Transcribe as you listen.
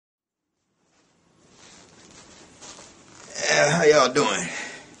How y'all doing?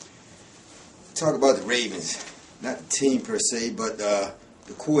 Talk about the Ravens. Not the team per se, but the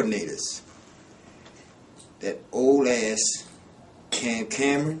coordinators. That old ass Cam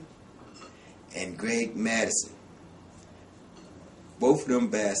Cameron and Greg Madison. Both of them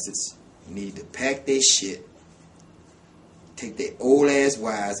bastards need to pack their shit, take their old ass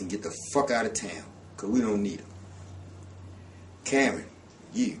wives, and get the fuck out of town. Because we don't need them. Cameron,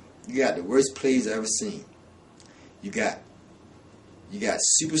 you got the worst plays I've ever seen. You got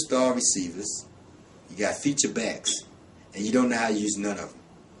superstar receivers. You got feature backs. And you don't know how to use none of them.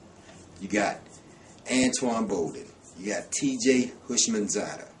 You got Antoine Bolden. You got T.J.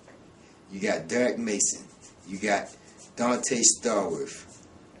 Houshmandzadeh. You got Derek Mason. You got Dante Starworth.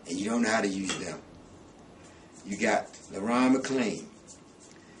 And you don't know how to use them. You got LaRon McClain,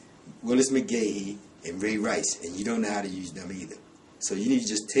 Willis McGahee, and Ray Rice. And you don't know how to use them either. So you need to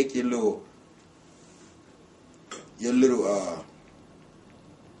just take your little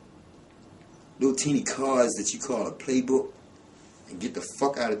teeny cards that you call a playbook and get the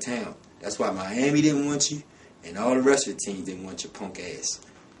fuck out of town. That's why Miami didn't want you, and all the rest of the teams didn't want your punk ass.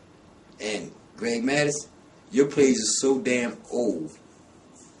 And Greg Madison, your plays are so damn old.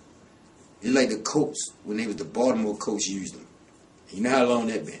 You're like the Colts when they was the Baltimore Colts used them. You know how long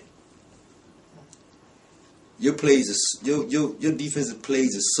that been. Your plays are your defensive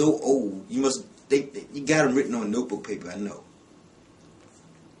plays are so old. You got them written on notebook paper. I know.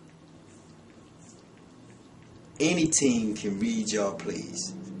 Any team can read y'all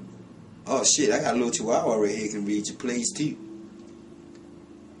plays. Oh shit, I got a little chihuahua right here can read your plays too.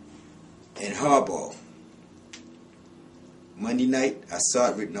 And Harbaugh. Monday night, I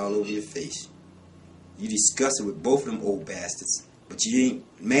saw it written all over your face. You discussed it with both of them old bastards, but you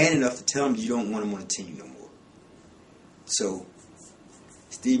ain't man enough to tell them you don't want them on the team no more. So,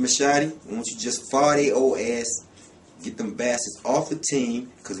 Steve Machado, why don't you just fire their old ass, get them bastards off the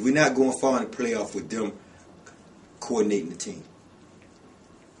team, because we're not going far in the playoff with them coordinating the team.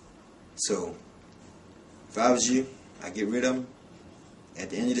 So, if I was you, I'd get rid of them. At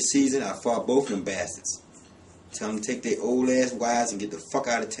the end of the season, I'd fire both of them bastards. Tell them to take their old ass wives and get the fuck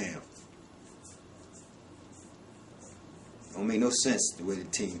out of town. Don't make no sense the way the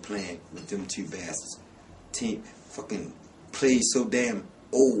team playing with them two bastards. Team fucking plays so damn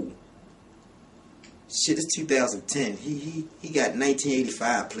old. Shit, it's 2010. He got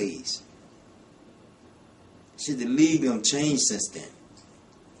 1985 plays. Shit, the league done changed since then.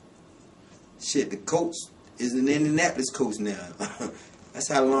 Shit, the coach is an Indianapolis coach now. That's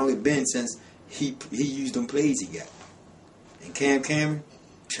how long it been since he used them plays he got. And Cam Cameron,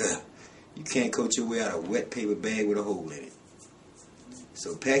 you can't coach your way out of a wet paper bag with a hole in it.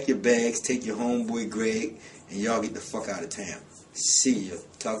 So pack your bags, take your homeboy Greg, and y'all get the fuck out of town. See ya.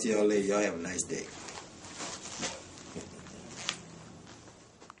 Talk to y'all later. Y'all have a nice day.